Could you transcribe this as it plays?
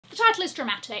title is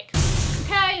dramatic,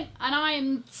 okay? And I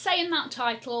am saying that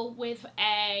title with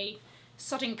a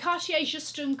sodding Cartier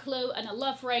Juste Clou and a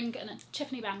love ring and a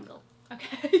Tiffany bangle,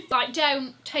 okay? Like,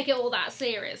 don't take it all that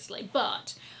seriously,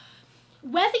 but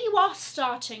whether you are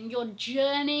starting your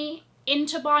journey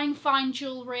into buying fine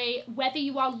jewellery, whether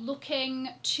you are looking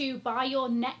to buy your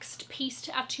next piece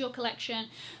to add to your collection,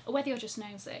 or whether you're just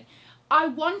nosy, I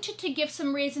wanted to give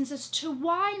some reasons as to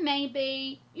why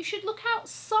maybe you should look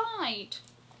outside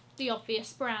the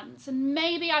obvious brands, and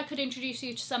maybe I could introduce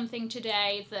you to something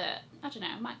today that, I don't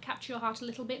know, might capture your heart a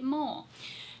little bit more.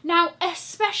 Now,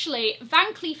 especially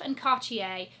Van Cleef and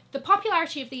Cartier, the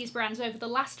popularity of these brands over the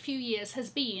last few years has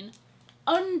been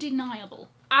undeniable.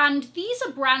 And these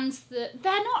are brands that,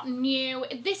 they're not new.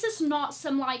 This is not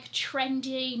some like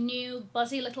trendy, new,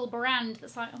 buzzy little brand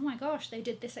that's like, oh my gosh, they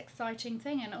did this exciting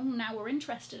thing and oh, now we're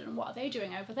interested in what are they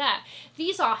doing over there.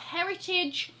 These are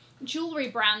heritage jewellery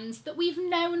brands that we've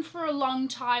known for a long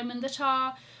time and that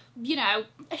are, you know,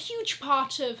 a huge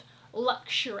part of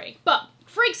luxury. But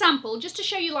for example, just to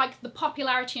show you like the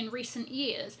popularity in recent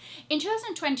years, in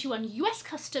 2021, US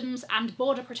Customs and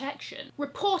Border Protection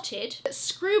reported that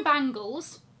screw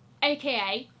bangles,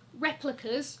 aka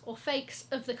replicas or fakes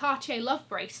of the Cartier love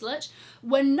bracelet,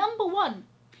 were #1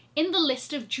 in the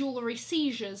list of jewellery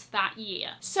seizures that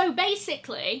year. So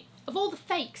basically, of all the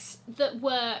fakes that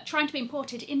were trying to be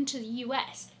imported into the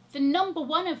US, the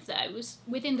 #1 of those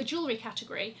within the jewellery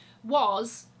category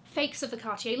was fakes of the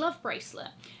Cartier love bracelet.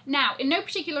 Now, in no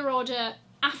particular order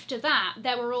after that,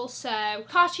 there were also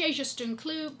Cartier Juste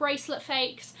Clou bracelet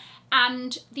fakes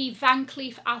and the Van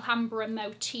Cleef Alhambra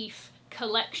motif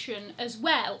collection as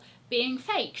well being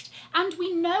faked. And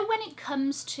we know when it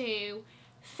comes to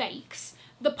fakes,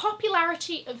 the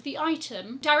popularity of the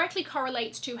item directly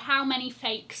correlates to how many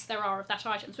fakes there are of that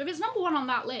item. So if it's #1 on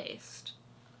that list,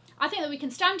 I think that we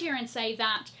can stand here and say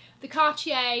that the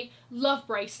Cartier love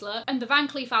bracelet and the Van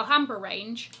Cleef Alhambra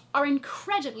range are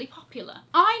incredibly popular.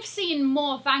 I've seen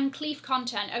more Van Cleef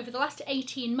content over the last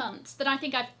 18 months than I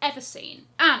think I've ever seen.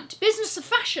 And Business of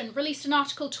Fashion released an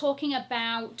article talking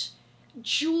about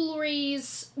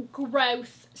jewellery's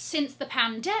growth since the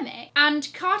pandemic,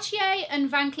 and Cartier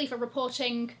and Van Cleef are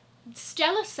reporting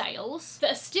stellar sales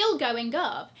that are still going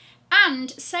up, and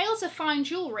sales of fine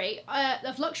jewellery,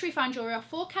 of luxury fine jewellery, are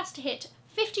forecast to hit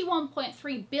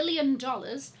 $51.3 billion,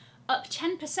 up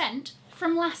 10%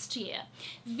 from last year.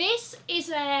 This is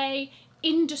a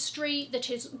industry that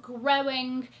is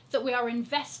growing, that we are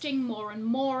investing more and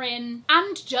more in.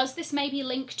 And does this maybe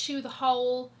link to the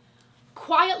whole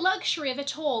quiet luxury of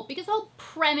it all? Because the whole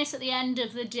premise at the end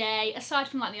of the day, aside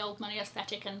from like the old money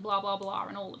aesthetic and blah blah blah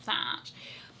and all of that,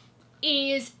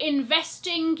 is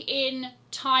investing in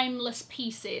timeless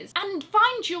pieces. And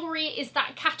fine jewellery is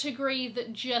that category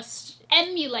that just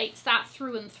emulates that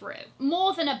through and through.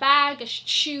 More than a bag, a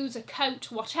shoes, a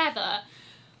coat, whatever,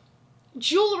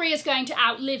 jewellery is going to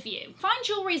outlive you. Fine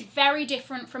jewellery is very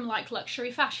different from like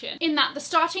luxury fashion in that the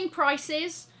starting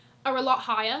prices are a lot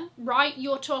higher, right?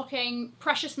 You're talking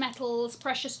precious metals,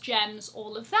 precious gems,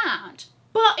 all of that.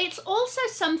 But it's also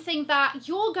something that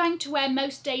you're going to wear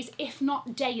most days, if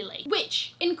not daily,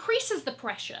 which increases the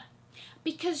pressure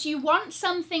because you want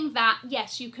something that,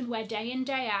 yes, you can wear day in,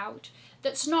 day out,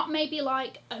 that's not maybe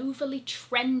like overly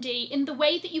trendy in the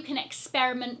way that you can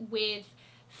experiment with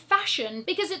fashion,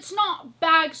 because it's not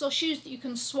bags or shoes that you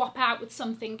can swap out with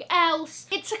something else.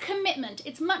 It's a commitment.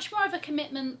 It's much more of a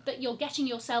commitment that you're getting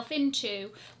yourself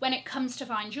into when it comes to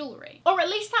fine jewellery. Or at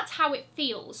least that's how it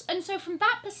feels. And so from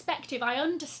that perspective, I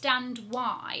understand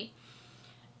why,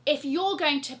 if you're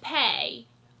going to pay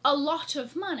a lot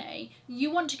of money, you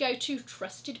want to go to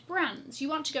trusted brands. You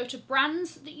want to go to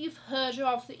brands that you've heard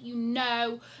of, that you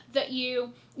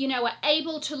know are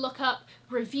able to look up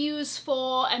reviews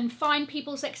for and find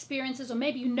people's experiences, or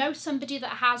maybe you know somebody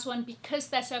that has one because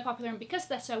they're so popular and because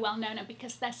they're so well known and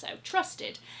because they're so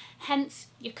trusted. Hence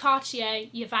your Cartier,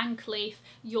 your Van Cleef,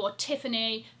 your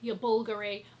Tiffany, your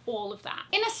Bulgari, all of that.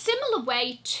 In a similar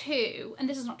way too, and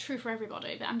this is not true for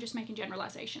everybody, but I'm just making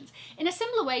generalizations. In a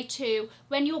similar way too,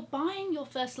 when you're buying your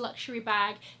first luxury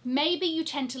bag, maybe you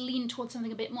tend to lean towards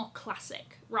something a bit more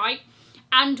classic, right?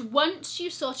 And once you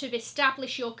sort of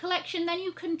establish your collection, then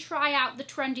you can try out the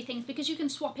trendy things because you can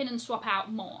swap in and swap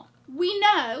out more. We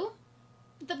know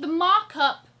that the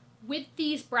markup with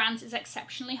these brands is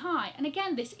exceptionally high. And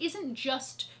again, this isn't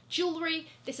just jewellery,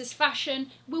 this is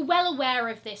fashion. We're well aware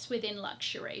of this within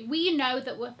luxury. We know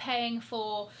that we're paying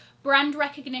for brand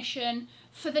recognition,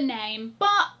 for the name,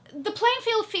 but the playing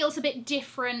field feels a bit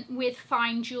different with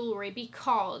fine jewellery,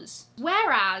 because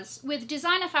whereas with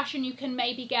designer fashion you can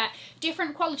maybe get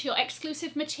different quality or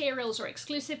exclusive materials or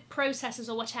exclusive processes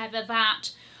or whatever that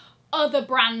other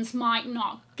brands might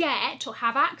not get or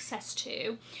have access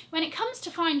to, when it comes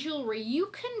to fine jewellery you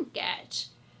can get,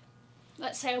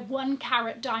 let's say, a 1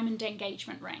 carat diamond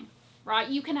engagement ring. Right,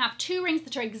 you can have 2 rings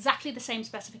that are exactly the same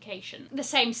specification. The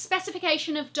same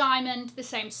specification of diamond, the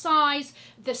same size,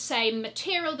 the same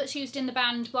material that's used in the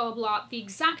band, blah, blah, blah, the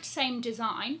exact same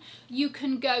design. You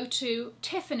can go to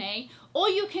Tiffany or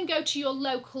you can go to your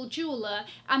local jeweller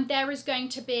and there is going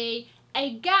to be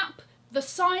a gap the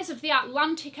size of the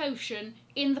Atlantic Ocean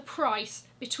in the price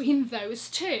between those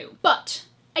two. But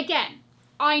again,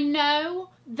 I know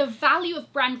the value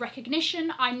of brand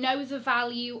recognition, I know the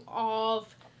value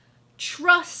of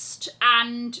trust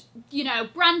and, you know,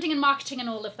 branding and marketing and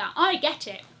all of that. I get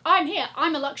it. I'm here.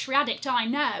 I'm a luxury addict, I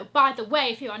know. By the way,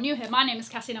 if you are new here, my name is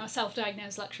Cassie and I'm a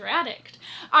self-diagnosed luxury addict.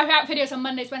 I put out videos on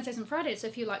Mondays, Wednesdays and Fridays, so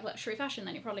if you like luxury fashion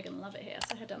then you're probably going to love it here.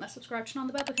 So head down there, subscribe, turn on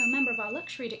the bell, become a member of our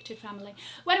luxury addicted family.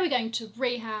 When are we going to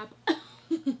rehab?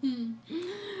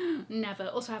 Never.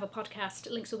 Also have a podcast,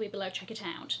 links will be below, check it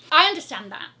out. I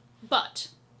understand that, but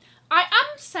I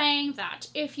am saying that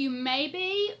if you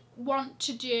maybe want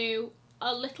to do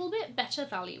a little bit better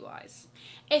value-wise,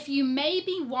 if you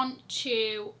maybe want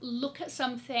to look at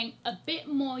something a bit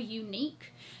more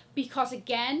unique, because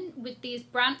again, with these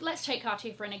brands, let's take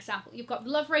Cartier for an example. You've got the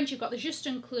Love range, you've got the Juste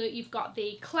un Clou, you've got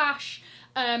the Clash,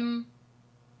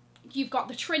 you've got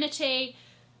the Trinity.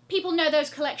 People know those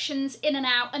collections in and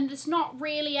out, and there's not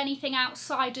really anything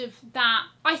outside of that.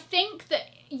 I think that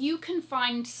you can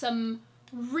find some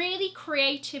really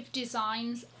creative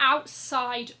designs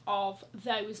outside of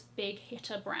those big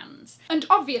hitter brands. And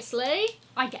obviously,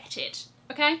 I get it,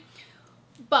 okay?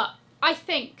 But I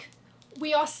think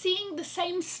we are seeing the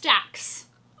same stacks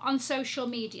on social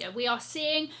media. We are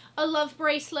seeing a love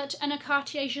bracelet and a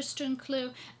Cartier Juste un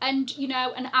Clou and, you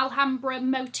know, an Alhambra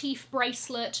motif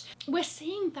bracelet. We're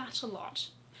seeing that a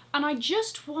lot. And I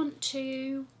just want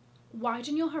to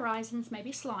widen your horizons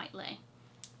maybe slightly.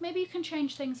 Maybe you can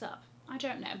change things up. I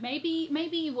don't know, maybe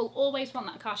you will always want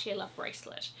that Cartier love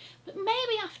bracelet, but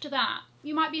maybe after that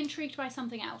you might be intrigued by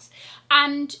something else.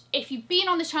 And if you've been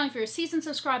on this channel, if you're a seasoned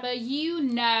subscriber, you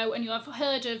know and you have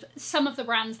heard of some of the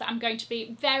brands that I'm going to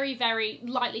be very, very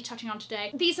lightly touching on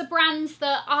today. These are brands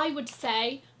that I would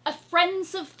say are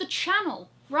friends of the channel,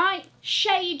 right?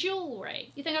 Shea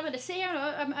Jewellery. You think I'm going to see her?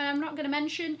 I'm not going to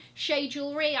mention Shea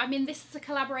Jewellery. I mean, this is a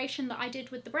collaboration that I did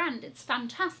with the brand. It's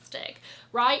fantastic,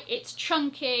 right? It's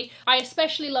chunky. I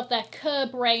especially love their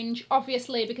Curb range,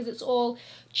 obviously, because it's all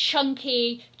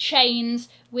chunky chains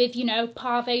with, you know,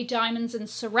 pave diamonds and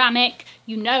ceramic.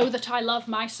 You know that I love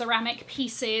my ceramic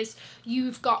pieces.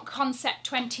 You've got Concept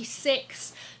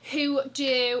 26, who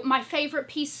do, my favourite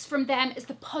piece from them is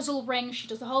the puzzle ring. She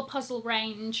does the whole puzzle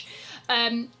range.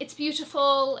 It's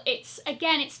beautiful, it's,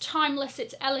 again, it's timeless,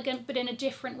 it's elegant, but in a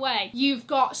different way. You've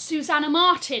got Susanna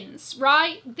Martin's,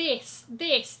 right? These.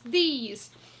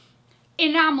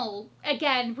 Enamel,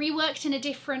 again, reworked in a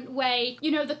different way.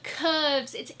 You know, the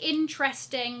curves, it's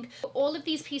interesting. All of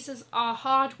these pieces are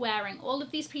hard wearing. All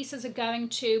of these pieces are going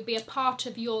to be a part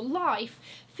of your life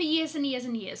for years and years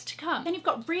and years to come. Then you've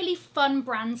got really fun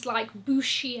brands like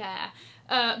Bouchier,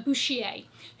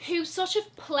 who sort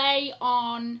of play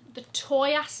on the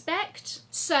toy aspect.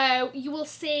 So you will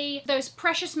see those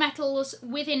precious metals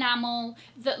with enamel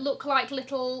that look like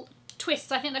little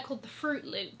twists. I think they're called the Fruit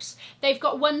Loops. They've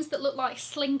got ones that look like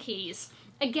slinkies.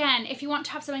 Again, if you want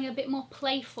to have something a bit more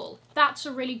playful, that's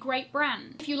a really great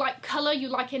brand. If you like colour, you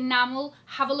like enamel,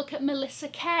 have a look at Melissa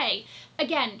Kay.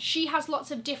 Again, she has lots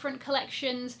of different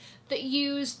collections that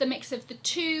use the mix of the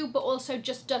two, but also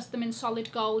just does them in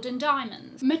solid gold and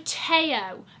diamonds.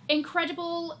 Mateo,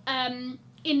 incredible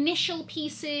initial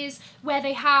pieces where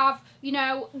they have, you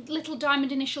know, little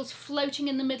diamond initials floating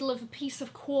in the middle of a piece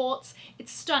of quartz.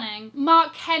 It's stunning.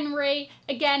 Mark Henry,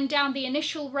 again, down the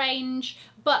initial range,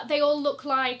 but they all look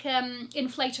like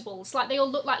inflatables. Like, they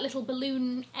all look like little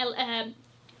balloon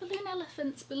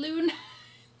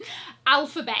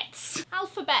alphabets.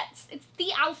 Alphabets. It's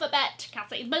the alphabet,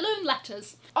 Cassie. Balloon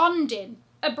letters. Ondine,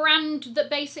 a brand that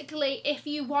basically, if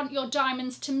you want your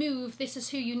diamonds to move, this is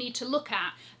who you need to look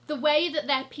at. The way that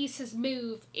their pieces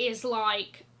move is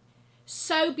like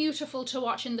so beautiful to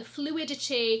watch, and the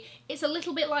fluidity, it's a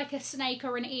little bit like a snake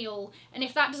or an eel, and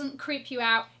if that doesn't creep you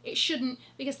out, it shouldn't,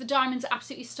 because the diamonds are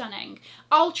absolutely stunning.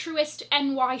 Altruist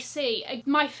NYC,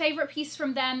 my favourite piece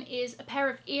from them is a pair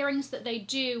of earrings that they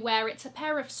do where it's a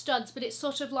pair of studs, but it's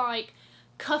sort of like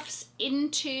cuffs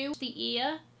into the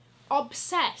ear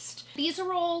obsessed. These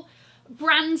are all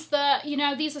brands that, you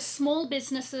know, these are small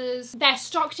businesses. They're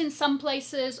stocked in some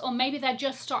places, or maybe they're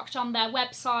just stocked on their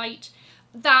website,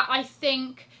 that I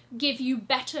think give you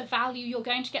better value. You're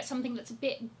going to get something that's a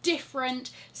bit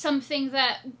different, something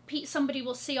that somebody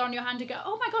will see on your hand and go,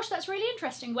 oh my gosh, that's really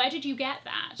interesting, where did you get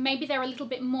that? Maybe they're a little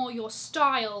bit more your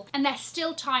style, and they're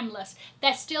still timeless.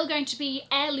 They're still going to be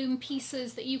heirloom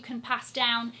pieces that you can pass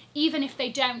down, even if they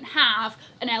don't have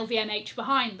an LVMH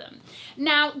behind them.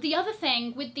 Now, the other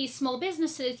thing with these small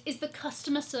businesses is the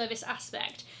customer service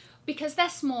aspect. Because they're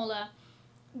smaller,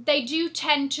 they do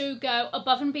tend to go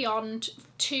above and beyond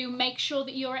to make sure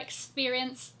that your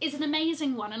experience is an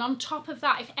amazing one. And on top of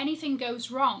that, if anything goes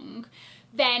wrong,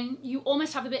 then you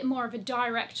almost have a bit more of a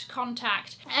direct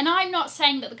contact. And I'm not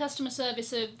saying that the customer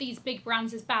service of these big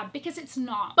brands is bad, because it's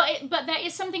not. But there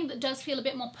is something that does feel a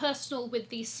bit more personal with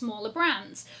these smaller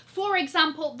brands. For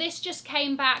example, this just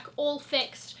came back all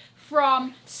fixed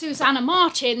from Susanna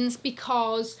Martin's,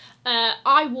 because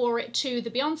I wore it to the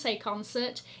Beyonce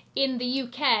concert in the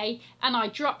UK, and I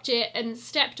dropped it and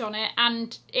stepped on it,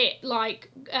 and it, like,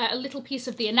 a little piece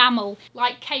of the enamel,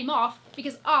 like, came off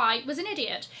because I was an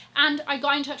idiot. And I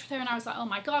got in touch with her and I was like, oh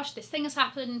my gosh, this thing has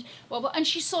happened, well, and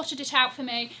she sorted it out for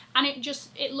me, and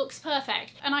it looks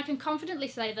perfect. And I can confidently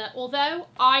say that although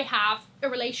I have a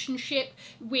relationship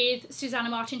with Susanna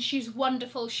Martin, she's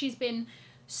wonderful, she's been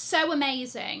so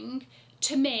amazing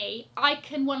to me, I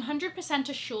can 100%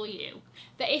 assure you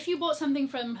that if you bought something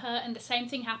from her and the same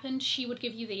thing happened, she would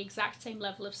give you the exact same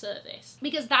level of service,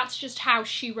 because that's just how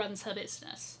she runs her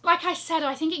business. Like I said,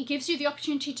 I think it gives you the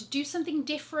opportunity to do something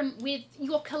different with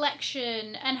your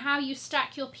collection and how you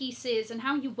stack your pieces and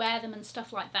how you wear them and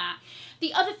stuff like that.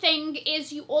 The other thing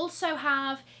is you also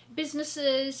have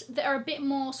businesses that are a bit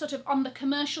more sort of on the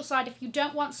commercial side. If you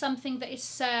don't want something that is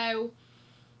so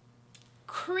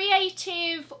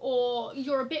creative, or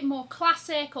you're a bit more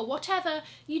classic or whatever,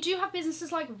 you do have businesses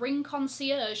like Ring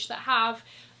Concierge that have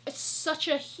such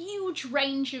a huge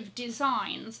range of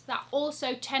designs that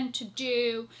also tend to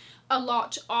do a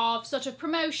lot of sort of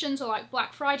promotions, or like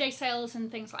Black Friday sales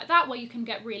and things like that, where you can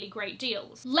get really great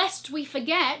deals. Lest we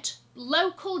forget,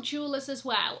 local jewellers as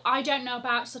well. I don't know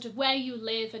about sort of where you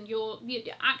live and your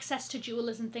access to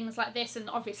jewellers and things like this, and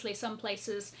obviously some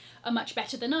places are much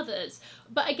better than others.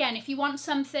 But again, if you want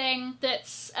something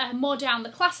that's more down the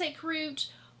classic route,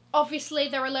 obviously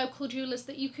there are local jewellers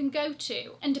that you can go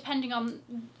to, and depending on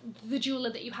the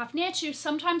jeweller that you have near to,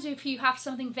 sometimes if you have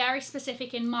something very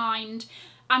specific in mind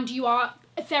and you are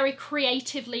very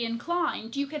creatively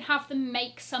inclined, you can have them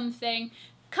make something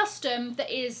custom that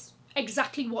is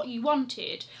exactly what you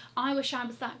wanted. I wish I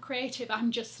was that creative, I'm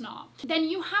just not. Then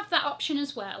you have that option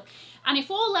as well. And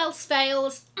if all else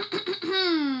fails,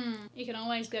 you can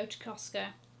always go to Costco.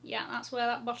 Yeah, that's where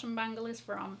that bottom bangle is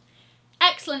from.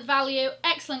 Excellent value,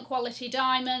 excellent quality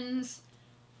diamonds.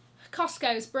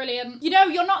 Costco's brilliant. You know,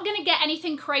 you're not going to get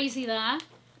anything crazy there.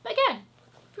 But again,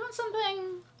 if you want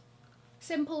something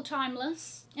simple,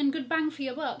 timeless, and good bang for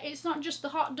your buck, it's not just the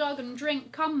hot dog and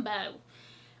drink combo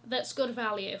that's good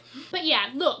value. But yeah,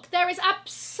 look, there is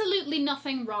absolutely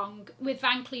nothing wrong with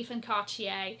Van Cleef and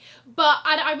Cartier, but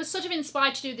I was sort of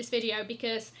inspired to do this video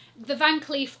because the Van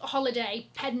Cleef holiday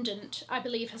pendant, I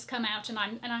believe, has come out, and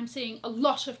I'm seeing a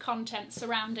lot of content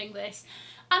surrounding this.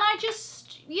 And I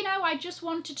just, you know, I just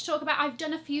wanted to talk about, I've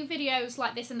done a few videos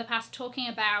like this in the past talking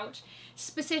about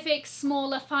specific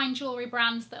smaller fine jewellery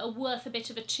brands that are worth a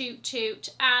bit of a toot,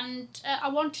 and I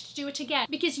wanted to do it again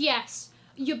because yes,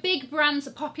 your big brands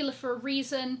are popular for a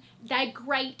reason, they're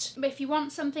great, but if you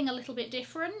want something a little bit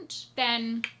different,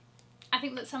 then I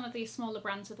think that some of these smaller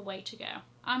brands are the way to go.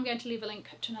 I'm going to leave a link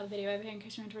to another video over here in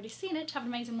case you haven't already seen it. Have an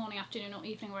amazing morning, afternoon or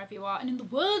evening wherever you are, and in the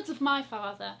words of my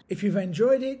father, if you've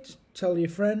enjoyed it, tell your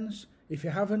friends. If you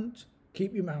haven't,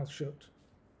 keep your mouth shut.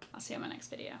 I'll see you in my next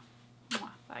video. Mwah.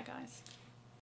 Bye guys.